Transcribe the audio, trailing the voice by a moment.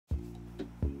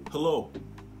Hello,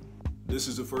 this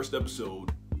is the first episode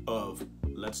of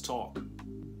Let's Talk.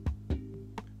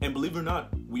 And believe it or not,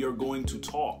 we are going to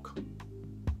talk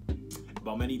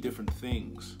about many different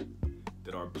things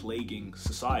that are plaguing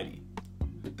society.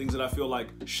 Things that I feel like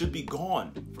should be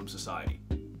gone from society.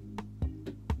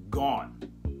 Gone.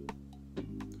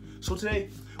 So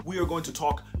today, we are going to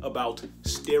talk about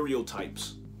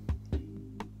stereotypes.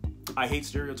 I hate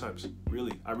stereotypes,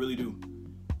 really, I really do.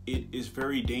 It is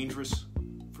very dangerous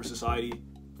for society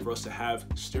for us to have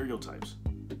stereotypes.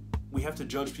 We have to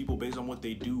judge people based on what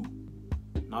they do,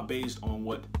 not based on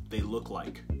what they look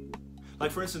like.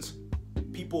 Like, for instance,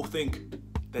 people think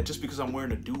that just because I'm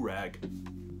wearing a do-rag,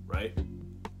 right,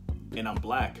 and I'm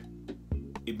black,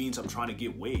 it means I'm trying to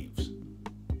get waves.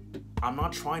 I'm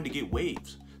not trying to get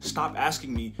waves. Stop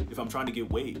asking me if I'm trying to get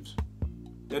waves.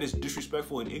 That is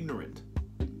disrespectful and ignorant,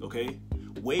 okay?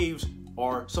 Waves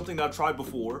are something that I've tried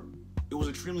before. It was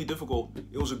extremely difficult.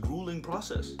 It was a grueling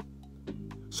process.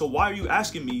 So why are you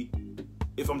asking me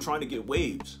if I'm trying to get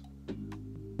waves?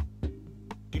 Do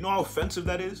you know how offensive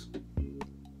that is? Do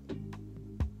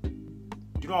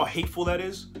you know how hateful that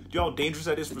is? Do you know how dangerous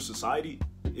that is for society?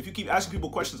 If you keep asking people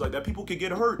questions like that, people can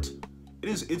get hurt.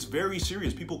 It's very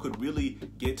serious. People could really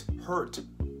get hurt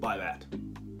by that.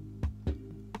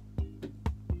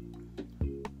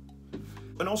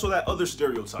 And also that other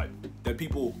stereotype that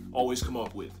people always come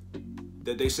up with,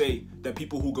 that they say that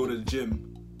people who go to the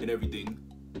gym and everything,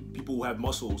 people who have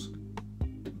muscles,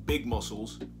 big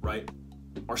muscles, right,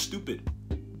 are stupid.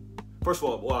 First of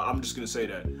all, well, I'm just gonna say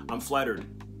that I'm flattered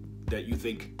that you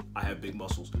think I have big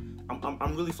muscles.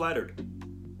 I'm really flattered.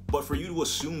 But for you to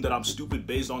assume that I'm stupid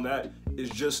based on that is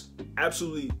just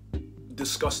absolutely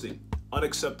disgusting,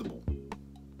 unacceptable.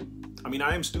 I mean,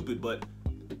 I am stupid, but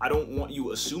I don't want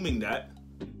you assuming that.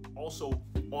 Also,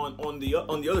 on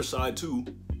the other side too,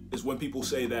 is when people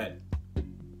say that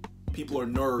people are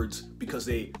nerds because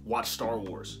they watch Star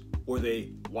Wars or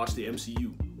they watch the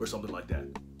MCU or something like that.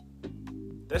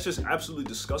 That's just absolutely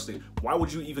disgusting. Why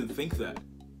would you even think that?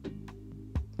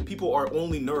 People are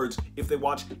only nerds if they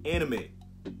watch anime.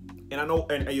 And I know,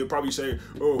 and you'll probably say,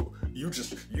 oh, you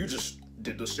just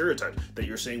did the stereotype that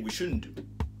you're saying we shouldn't do.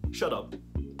 Shut up.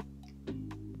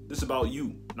 This is about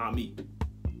you, not me.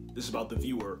 This is about the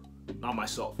viewer, not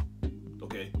myself.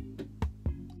 Okay?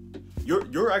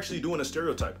 You're actually doing a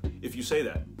stereotype if you say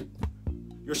that.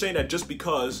 You're saying that just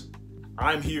because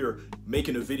I'm here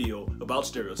making a video about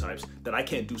stereotypes, that I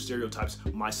can't do stereotypes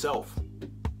myself.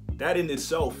 That in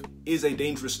itself is a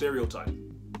dangerous stereotype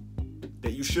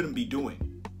that you shouldn't be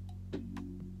doing.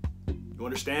 You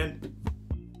understand?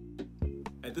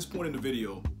 At this point in the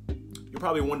video, you're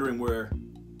probably wondering where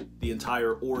the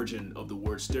entire origin of the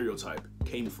word stereotype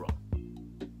came from.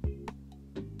 And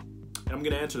I'm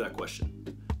going to answer that question.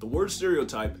 The word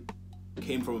stereotype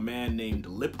came from a man named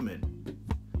Lippmann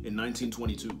in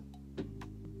 1922.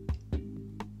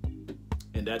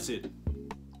 And that's it.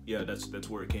 Yeah, that's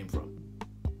where it came from.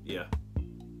 Yeah.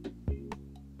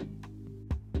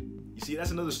 You see,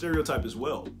 that's another stereotype as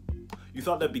well. You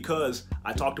thought that because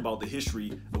I talked about the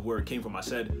history of where it came from, I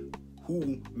said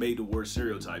who made the word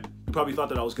stereotype, you probably thought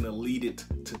that I was going to lead it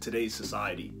to today's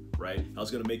society, right? I was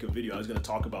going to make a video. I was going to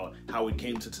talk about how it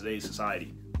came to today's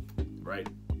society, right?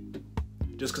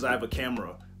 Just because I have a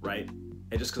camera, right?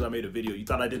 And just because I made a video, you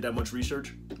thought I did that much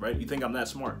research, right? You think I'm that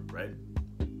smart, right?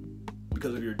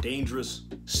 Because of your dangerous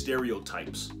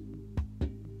stereotypes.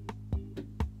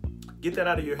 Get that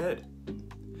out of your head.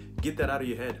 Get that out of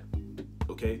your head,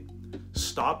 okay?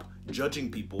 Stop judging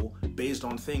people based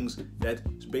on things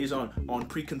based on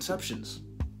preconceptions.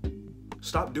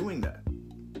 Stop doing that,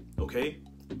 okay?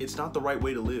 It's not the right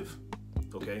way to live,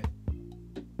 okay?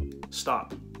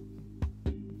 Stop.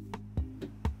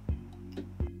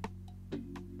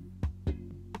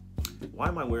 Why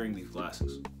am I wearing these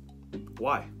glasses?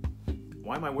 Why?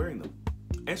 Why am I wearing them?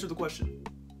 Answer the question.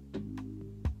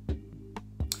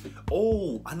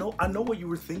 Oh, I know what you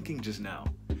were thinking just now.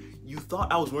 You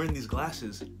thought I was wearing these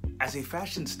glasses as a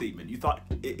fashion statement. You thought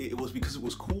it was because it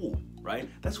was cool, right?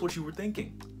 That's what you were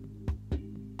thinking.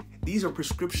 These are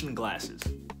prescription glasses.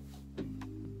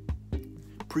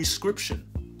 Prescription.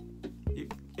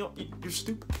 You're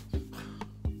stupid.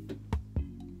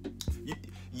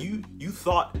 You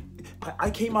thought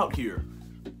I came out here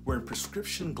wearing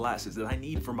prescription glasses that I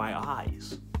need for my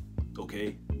eyes,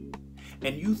 okay?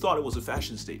 And you thought it was a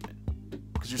fashion statement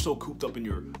because you're so cooped up in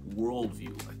your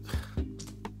worldview.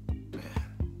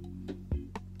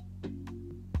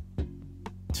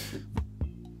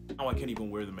 Now I can't even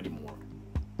wear them anymore.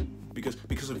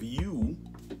 Because of you,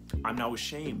 I'm now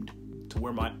ashamed to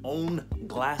wear my own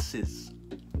glasses.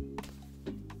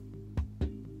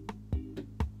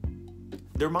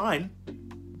 They're mine,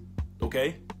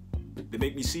 okay? They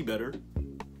make me see better.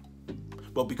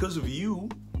 But because of you,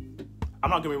 I'm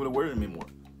not gonna be able to wear them anymore.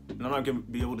 And I'm not gonna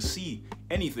be able to see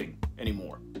anything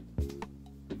anymore.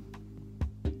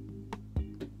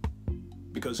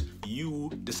 Because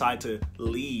you decide to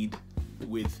lead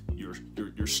with your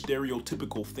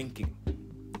stereotypical thinking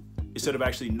instead of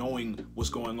actually knowing what's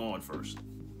going on first.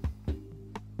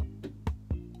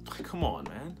 Come on,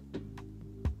 man.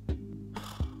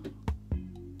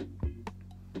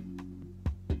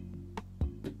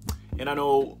 And I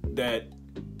know that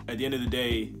at the end of the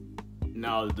day,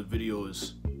 now that the video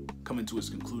is coming to its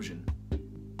conclusion,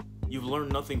 you've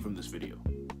learned nothing from this video.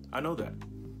 I know that,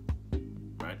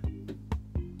 right?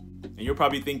 And you're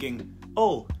probably thinking,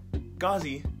 oh,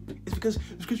 Ghazi, it's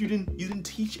because you didn't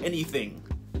teach anything.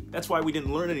 That's why we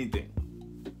didn't learn anything.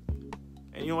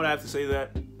 And you know what I have to say to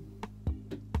that?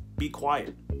 Be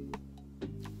quiet.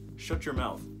 Shut your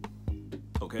mouth.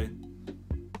 Okay?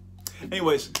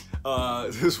 Anyways,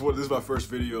 this is my first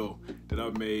video that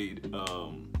I've made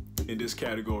in this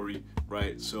category,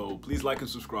 right? So please like and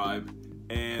subscribe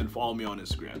and follow me on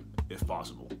Instagram if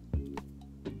possible.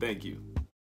 Thank you.